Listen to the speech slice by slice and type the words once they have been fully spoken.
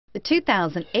The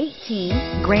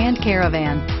 2018 Grand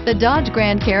Caravan. The Dodge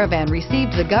Grand Caravan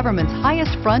received the government's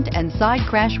highest front and side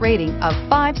crash rating of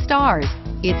 5 stars.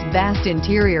 Its vast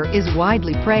interior is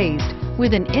widely praised,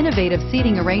 with an innovative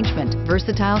seating arrangement,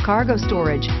 versatile cargo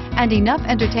storage, and enough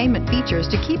entertainment features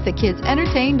to keep the kids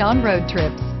entertained on road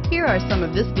trips. Here are some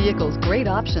of this vehicle's great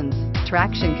options: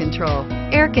 traction control,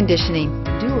 air conditioning,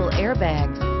 dual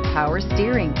airbags, power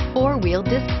steering, 4-wheel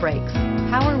disc brakes,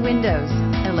 power windows,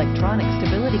 electronic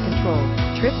stability control,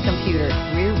 trip computer,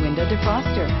 rear window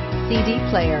defroster, CD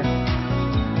player.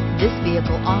 This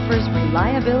vehicle offers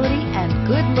reliability and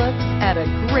good looks at a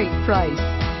great price.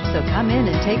 So come in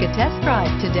and take a test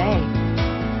drive today.